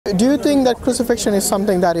do you think that crucifixion is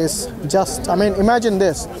something that is just? I mean, imagine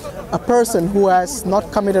this: a person who has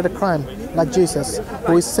not committed a crime, like Jesus,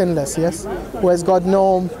 who is sinless, yes, who has got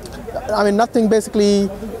no, I mean, nothing basically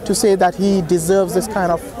to say that he deserves this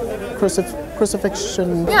kind of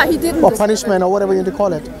crucifixion, yeah, he didn't, or punishment, or whatever you want to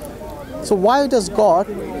call it. So why does God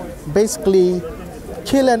basically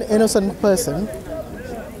kill an innocent person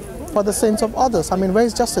for the sins of others? I mean, where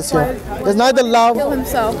is justice here? There's neither love. Kill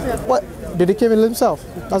himself. Yeah. What? Did he kill himself?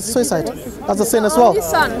 That's suicide. That's a sin as well. His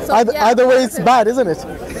son, so, Either way, it's bad, isn't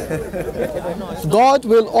it? God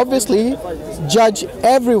will obviously judge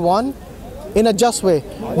everyone in a just way.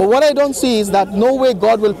 But what I don't see is that no way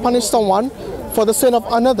God will punish someone for the sin of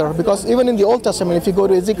another. Because even in the Old Testament, if you go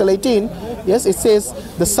to Ezekiel 18, yes, it says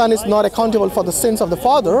the son is not accountable for the sins of the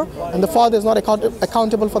father, and the father is not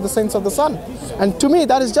accountable for the sins of the son. And to me,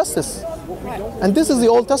 that is justice. And this is the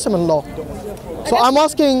Old Testament law. So I'm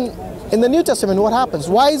asking, in the New Testament, what happens?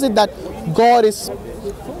 Why is it that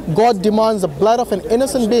God demands the blood of an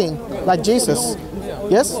innocent being like Jesus,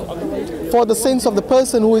 yes, for the sins of the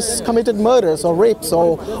person who has committed murders or rapes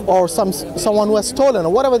or someone who has stolen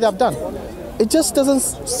or whatever they have done? It just doesn't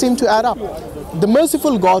seem to add up. The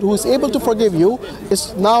merciful God who is able to forgive you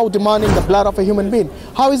is now demanding the blood of a human being.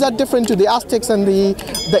 How is that different to the Aztecs and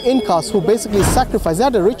the Incas who basically sacrifice? They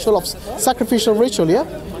had a ritual of sacrificial ritual, yeah,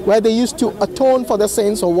 where they used to atone for their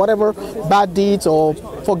sins or whatever bad deeds or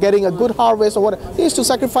for getting a good harvest or whatever. They used to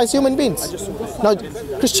sacrifice human beings. Now,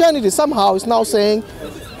 Christianity somehow is now saying,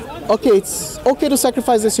 okay, it's okay to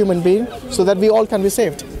sacrifice this human being so that we all can be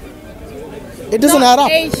saved. It doesn't add up.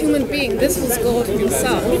 A human being. This was God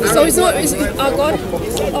himself. So it's not our God.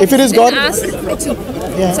 If it is God, ask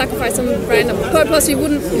to sacrifice some random. Plus, you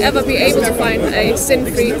wouldn't ever be able to find a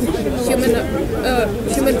sin-free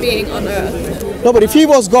human being on earth. No, but if he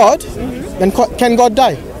was God, then can God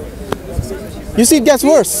die? You see, it gets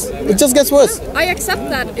worse. It just gets worse. I accept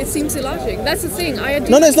that. It seems illogical. That's the thing.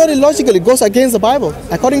 No, it's not illogical. It goes against the Bible.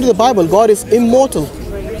 According to the Bible, God is immortal.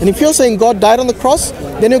 And if you're saying God died on the cross,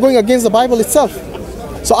 then you're going against the Bible itself.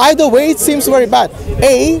 So either way, it seems very bad.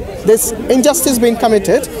 A, there's injustice being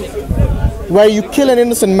committed, where you kill an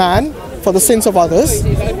innocent man for the sins of others.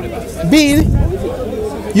 B,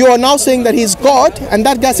 you are now saying that he's God, and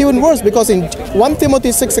that gets even worse, because in 1 Timothy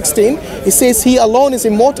 6:16, it says he alone is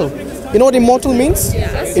immortal. You know what immortal means?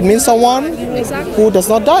 Yes. It means someone who does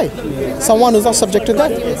not die, someone who's not subject to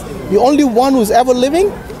death. The only one who's ever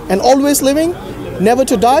living and always living, never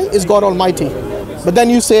to die, is God Almighty. But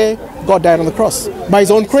then you say God died on the cross by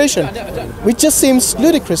his own creation, which just seems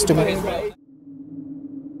ludicrous to me.